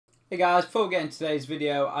Hey guys, before we get into today's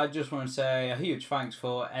video, I just want to say a huge thanks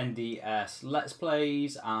for NDS Let's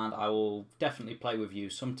Plays, and I will definitely play with you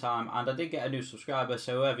sometime. And I did get a new subscriber,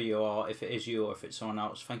 so whoever you are, if it is you or if it's someone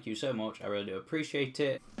else, thank you so much, I really do appreciate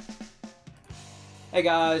it. Hey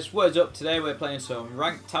guys, what is up? Today we're playing some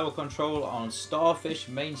ranked tower control on Starfish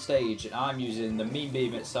main stage, and I'm using the mean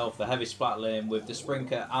beam itself, the heavy Splatling with the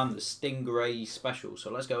Sprinker and the Stingray special. So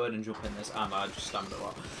let's go ahead and jump in this, and I just stammered a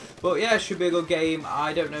lot. But yeah, it should be a good game.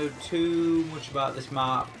 I don't know too much about this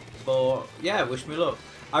map, but yeah, wish me luck.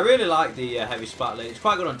 I really like the heavy Splatling. It's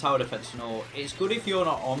quite good on tower defense and all. It's good if you're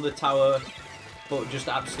not on the tower, but just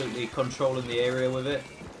absolutely controlling the area with it.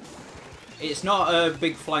 It's not a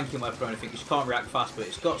big flanking weapon or anything, because you can't react fast, but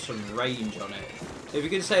it's got some range on it. So if you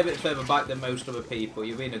can stay a bit further back than most other people,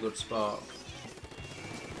 you'll be in a good spot.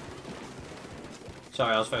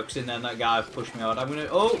 Sorry, I was focusing then, that guy pushed me hard. I'm gonna...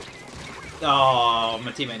 Oh,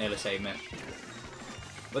 my teammate nearly saved me.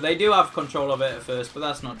 But they do have control of it at first, but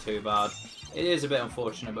that's not too bad. It is a bit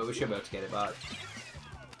unfortunate, but we should be able to get it back.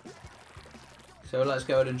 So let's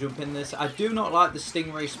go ahead and jump in this. I do not like the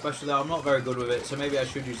Stingray special though. I'm not very good with it, so maybe I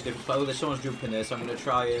should use a different play. Oh, there's someone's jumping this, so I'm going to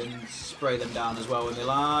try and spray them down as well when they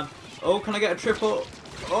land. Oh, can I get a triple?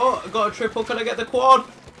 Oh, I got a triple. Can I get the quad?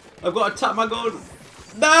 I've got to tap my gun.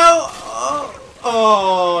 No!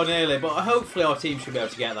 Oh, nearly. But hopefully our team should be able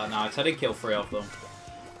to get that now, because I did kill 3 of them.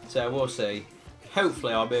 So we'll see.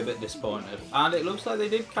 Hopefully I'll be a bit disappointed. And it looks like they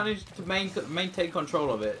did kind of maintain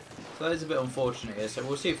control of it. So that is a bit unfortunate here, so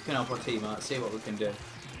we'll see if we can help our team out, see what we can do.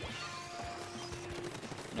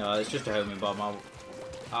 No, it's just a homing bomb.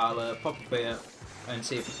 I'll pop up here and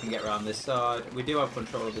see if we can get around this side. We do have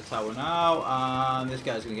control of the tower now, and this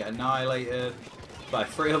guy's going to get annihilated by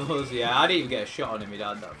 3 of us. Yeah, I didn't even get a shot on him, he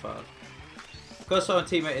died that fast. Because our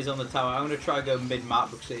teammate is on the tower, I'm going to try and go mid-map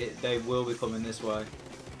because they will be coming this way.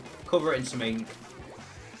 Cover it in some ink.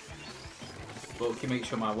 But can make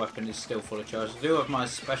sure my weapon is still full of charge. I do have my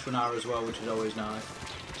special now as well, which is always nice.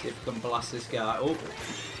 See if we can blast this guy. Oh!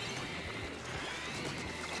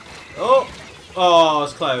 Oh,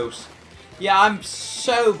 it's close. Yeah, I'm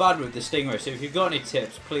so bad with the Stingray, so if you've got any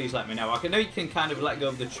tips, please let me know. I know you can kind of let go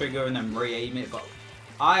of the trigger and then re-aim it, but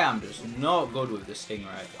I am just not good with the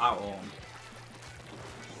Stingray at all.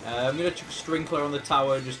 I'm going to chuck a sprinkler on the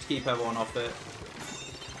tower just to keep everyone off it.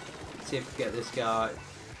 See if we get this guy.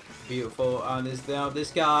 Beautiful, and there's now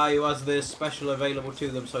this guy who has this special available to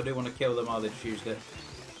them, so I do want to kill them. Oh, they just used it.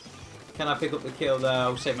 Can I pick up the kill there?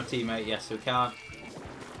 I'll save my teammate. Yes, we can.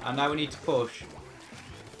 And now we need to push.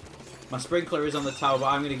 My sprinkler is on the tower, but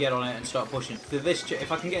I'm going to get on it and start pushing. To this, if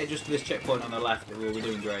I can get it just to this checkpoint on the left, we'll be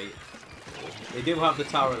doing great. They do have the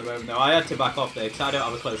tower at the moment, though. I had to back off there because I don't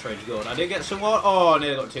have a close range gun. I did get someone. Oh, I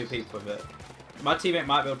nearly got 2 people with it. My teammate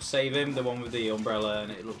might be able to save him, the one with the umbrella,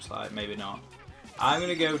 and it looks like maybe not. I'm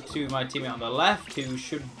going to go to my teammate on the left, who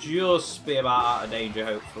should just be about out of danger,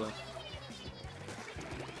 hopefully.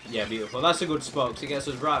 Yeah, beautiful. That's a good spot, because it gets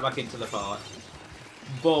us right back into the fight.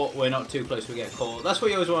 But we're not too close to get caught. That's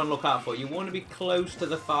what you always want to look out for. You want to be close to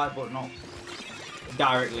the fight, but not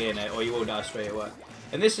directly in it, or you will die straight away.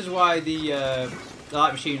 And this is why the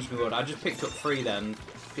light machine's good. I just picked up 3 then.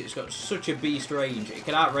 It's got such a beast range. It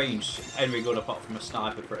can outrange every gun apart from a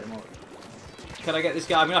sniper, pretty much. Can I get this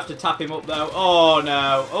guy? I'm going to have to tap him up, though. Oh,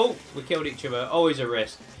 no. Oh, we killed each other. Always a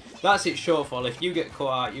risk. That's its shortfall. If you get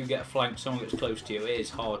caught out, you get flanked, someone gets close to you, it is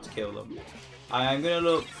hard to kill them. I'm going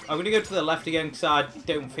to go to the left again, because I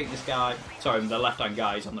don't think this guy... Sorry, the left-hand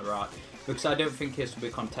guy is on the right. Because I don't think this will be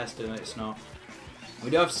contested, and it's not. We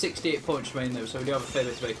do have 68 points remaining, though, so we do have a fair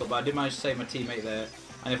bit to make up. But I did manage to save my teammate there.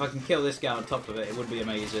 And if I can kill this guy on top of it, it would be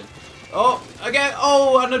amazing. Oh, again.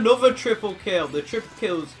 Oh, and another triple kill. The triple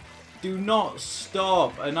kills do not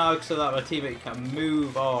stop. And now, so that my teammate can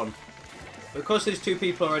move on. Because there's 2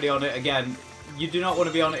 people already on it, again, you do not want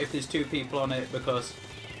to be on it if there's 2 people on it, because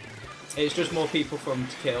it's just more people for them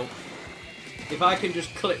to kill. If I can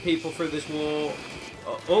just clip people through this wall...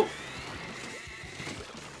 Oh.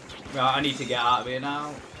 Right, I need to get out of here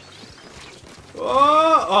now.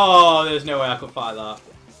 Oh, there's no way I could fight that.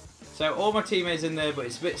 So all my teammates in there, but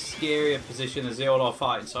it's a bit scary in position as they all are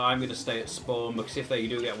fighting, so I'm going to stay at spawn, because if they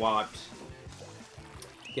do get wiped,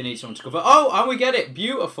 you need someone to cover. Oh, and we get it!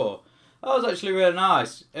 Beautiful! That was actually really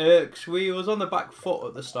nice. We was on the back foot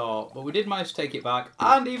at the start, but we did manage to take it back,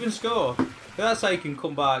 and even score. That's how you can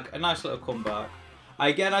come back. A nice little comeback.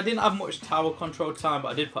 Again, I didn't have much tower control time, but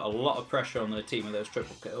I did put a lot of pressure on the team with those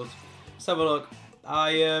triple kills. Let's have a look.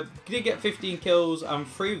 I did get 15 kills and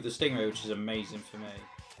 3 with the Stingray, which is amazing for me.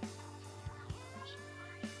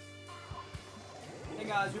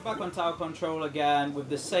 Guys, we're back on tower control again with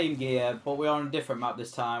the same gear, but we're on a different map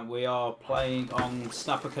this time. We are playing on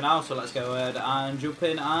Snapper Canal, so let's go ahead and jump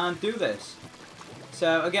in and do this.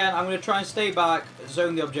 So again, I'm going to try and stay back,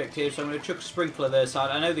 zone the objective, so I'm going to chuck a sprinkler their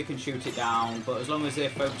side. I know they can shoot it down, but as long as they're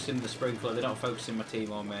focusing the sprinkler, they're not focusing my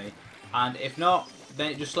team or me. And if not,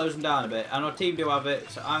 then it just slows them down a bit. And our team do have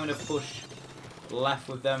it, so I'm going to push left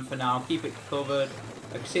with them for now, keep it covered.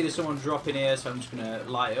 I can see there's someone dropping here, so I'm just going to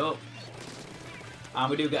light it up. And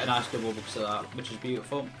we do get a nice double because of that, which is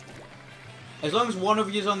beautiful. As long as one of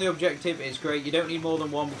you is on the objective, it's great. You don't need more than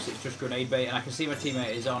one because it's just grenade bait. And I can see my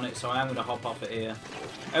teammate is on it, so I am going to hop off it here.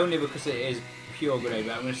 Only because it is pure grenade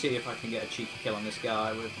bait. I'm going to see if I can get a cheeky kill on this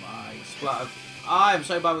guy with my splatter. I am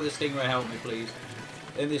so bad with the Stingray, help me please.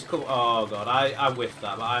 In this cover, oh god, I whiffed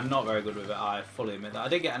that, but I'm not very good with it, I fully admit that. I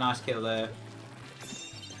did get a nice kill there.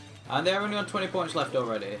 And they're only on 20 points left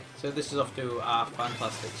already. So this is off to a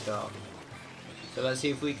fantastic start. So let's see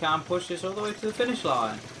if we can push this all the way to the finish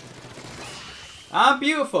line. And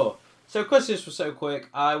beautiful! So because this was so quick,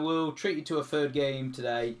 I will treat you to a third game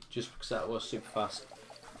today, just because that was super fast.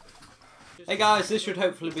 Hey guys, this should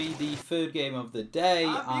hopefully be the third game of the day.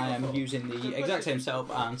 I am using the exact same setup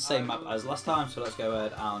and same map as last time, so let's go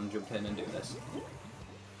ahead and jump in and do this.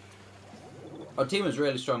 Our team was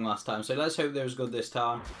really strong last time, so let's hope they're as good this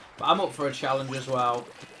time. But I'm up for a challenge as well.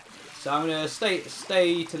 So I'm going to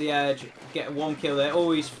stay to the edge, get one kill there.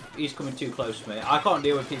 Oh, he's coming too close to me. I can't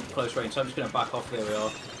deal with people close range, so I'm just going to back off. There we are.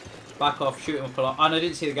 Back off, shoot him up a lot. And I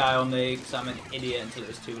didn't see the guy on me because I'm an idiot until it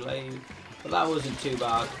was too late. But that wasn't too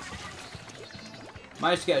bad.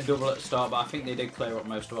 Managed to get a double at the start, but I think they did clear up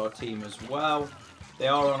most of our team as well. They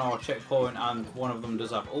are on our checkpoint, and one of them does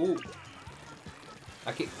have... Oh!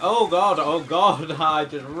 Oh god, I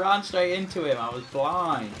just ran straight into him. I was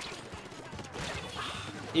blind.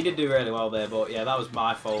 He did do really well there, but yeah, that was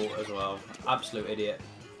my fault as well. Absolute idiot.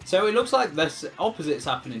 So it looks like this opposite's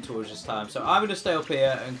happening to us this time. So I'm going to stay up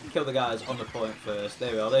here and kill the guys on the point first.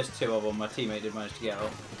 There we are. There's two of them. My teammate did manage to get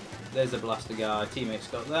up. There's the blaster guy. Teammate's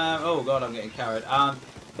got them. Oh god, I'm getting carried. And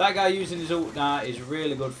that guy using his ult now is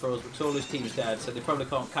really good for us because all his team's dead. So they probably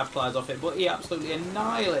can't capitalise off it. But he absolutely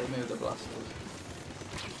annihilated me with the blaster.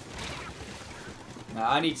 Now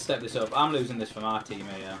I need to step this up. I'm losing this for my team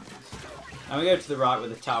here. And we go to the right where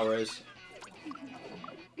the tower is.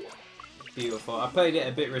 Beautiful. I played it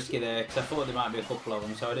a bit risky there because I thought there might be a couple of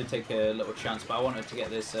them, so I did take a little chance. But I wanted to get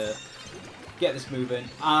this moving,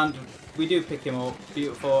 and we do pick him up.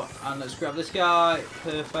 Beautiful. And let's grab this guy.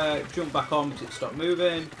 Perfect. Jump back on because it stopped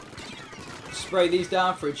moving. Spray these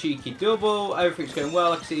down for a cheeky double. Everything's going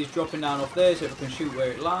well. I can see he's dropping down off there, so if I can shoot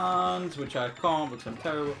where it lands, which I can't because I'm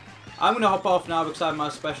terrible. I'm going to hop off now because I have my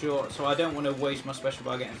special, so I don't want to waste my special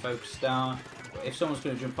by getting focused down. But if someone's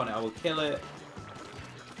going to jump on it, I will kill it.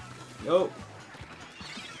 Nope.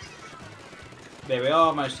 There we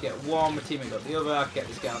are, managed to get one, my teammate got the other. I can get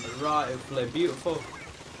this guy on the right, hopefully beautiful.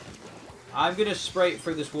 I'm going to spray it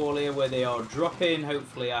through this wall here where they are dropping.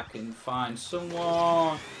 Hopefully I can find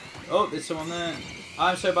someone. Oh, there's someone there.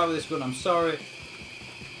 I'm so bad with this gun, I'm sorry.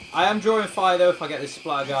 I am drawing fire though if I get this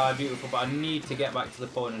splatter guy, beautiful, but I need to get back to the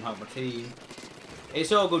point and help my team.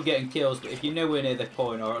 It's all good getting kills, but if you're nowhere near the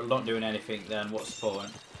point or not doing anything, then what's the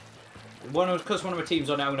point? Because one of my team's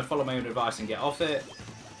on it, I'm going to follow my own advice and get off it.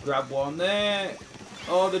 Grab one there.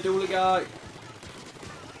 Oh, the dually guy.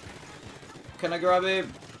 Can I grab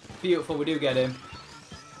him? Beautiful, we do get him.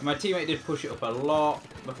 And my teammate did push it up a lot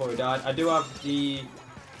before he died. I do have the...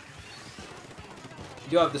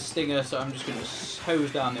 stinger, so I'm just going to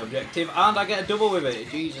hose down the objective, and I get a double with it.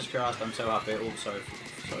 Jesus Christ, I'm so happy. Oh, sorry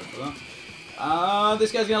for that.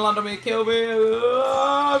 This guy's going to land on me and kill me.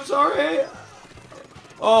 I'm sorry.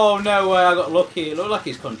 Oh, no way, I got lucky. It looked like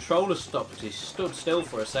his controller stopped. He stood still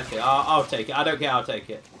for a second. I'll take it. I don't care, I'll take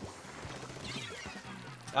it.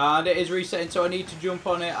 And it is resetting, so I need to jump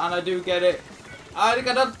on it, and I do get it. I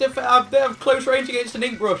have close range against an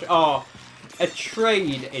ink brush. Oh. A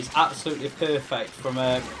trade is absolutely perfect from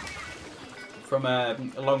a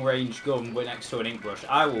long-range gun next to an ink brush.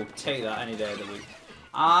 I will take that any day of the week.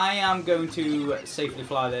 I am going to safely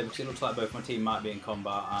fly there because it looks like both my team might be in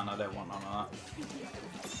combat and I don't want none of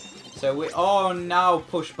that. So we are now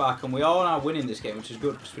pushed back and we are now winning this game, which is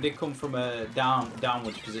good because we did come from a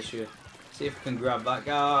downwards position. See if we can grab that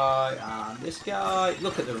guy and this guy.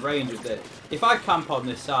 Look at the range of this. If I camp on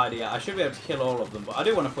this side here, I should be able to kill all of them, but I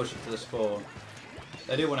do want to push it to the spawn.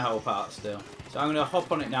 I do want to help out still. So I'm going to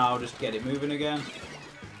hop on it now just to get it moving again.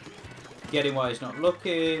 Get him while he's not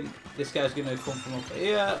looking. This guy's going to come from up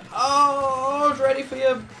here. Oh, I was ready for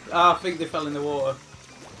you. Oh, I think they fell in the water.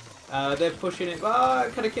 They're pushing it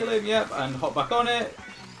back. Can I kill him? Yep. And hop back on it.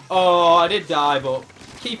 Oh, I did die, but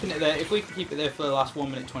keeping it there. If we can keep it there for the last 1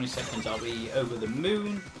 minute 20 seconds, I'll be over the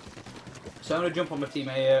moon. So I'm going to jump on my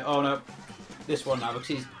teammate here. Oh no, this one now because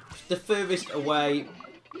he's the furthest away.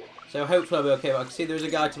 So hopefully I'll be okay. But I can see there's a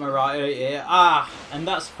guy to my right here. And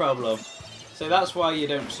that's the problem. So that's why you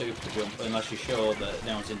don't super jump unless you're sure that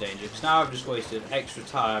no one's in danger. Because now I've just wasted extra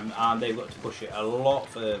time and they've got to push it a lot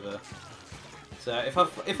further. So if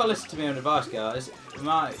I listen to my own advice, guys, it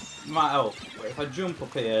might help. But if I jump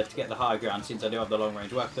up here to get the high ground, since I do have the long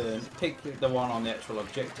range weapon, pick the one on the actual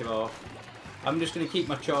objective off. I'm just going to keep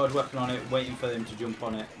my charge weapon on it, waiting for them to jump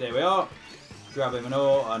on it. There we are. Grab him and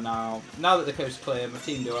all. And now that the coast is clear, my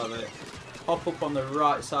team do have it. Hop up on the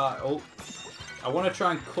right side. Oh, I want to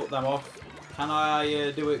try and cut them off. Can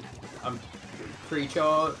I do it? I'm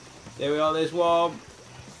pre-charged. There we are, there's one.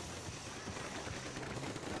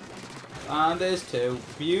 And there's two.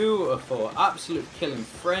 Beautiful. Absolute killing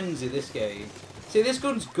frenzy, this game. See, this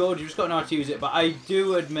gun's good, you've just got to know how to use it, but I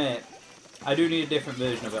do admit, I do need a different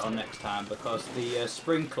version of it on next time, because the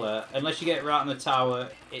sprinkler, unless you get it right on the tower,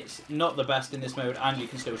 it's not the best in this mode, and you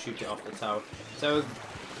can still shoot it off the tower. So,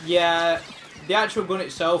 yeah, the actual gun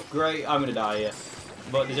itself, great. I'm going to die here.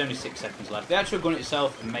 But there's only 6 seconds left. The actual gun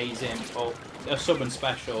itself, amazing. Or a sub and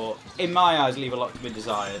special, in my eyes, leave a lot to be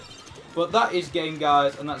desired. But that is game,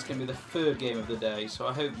 guys, and that's going to be the 3rd game of the day. So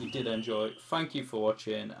I hope you did enjoy. Thank you for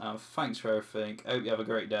watching, and thanks for everything. I hope you have a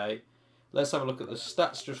great day. Let's have a look at the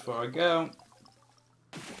stats just before I go.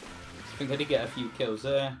 I think I did get a few kills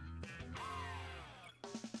there.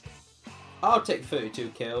 I'll take 32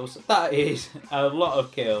 kills. That is a lot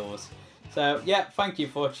of kills. So, yeah, thank you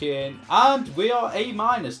for watching. And we are A-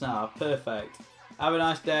 now. Perfect. Have a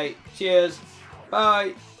nice day. Cheers.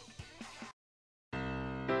 Bye.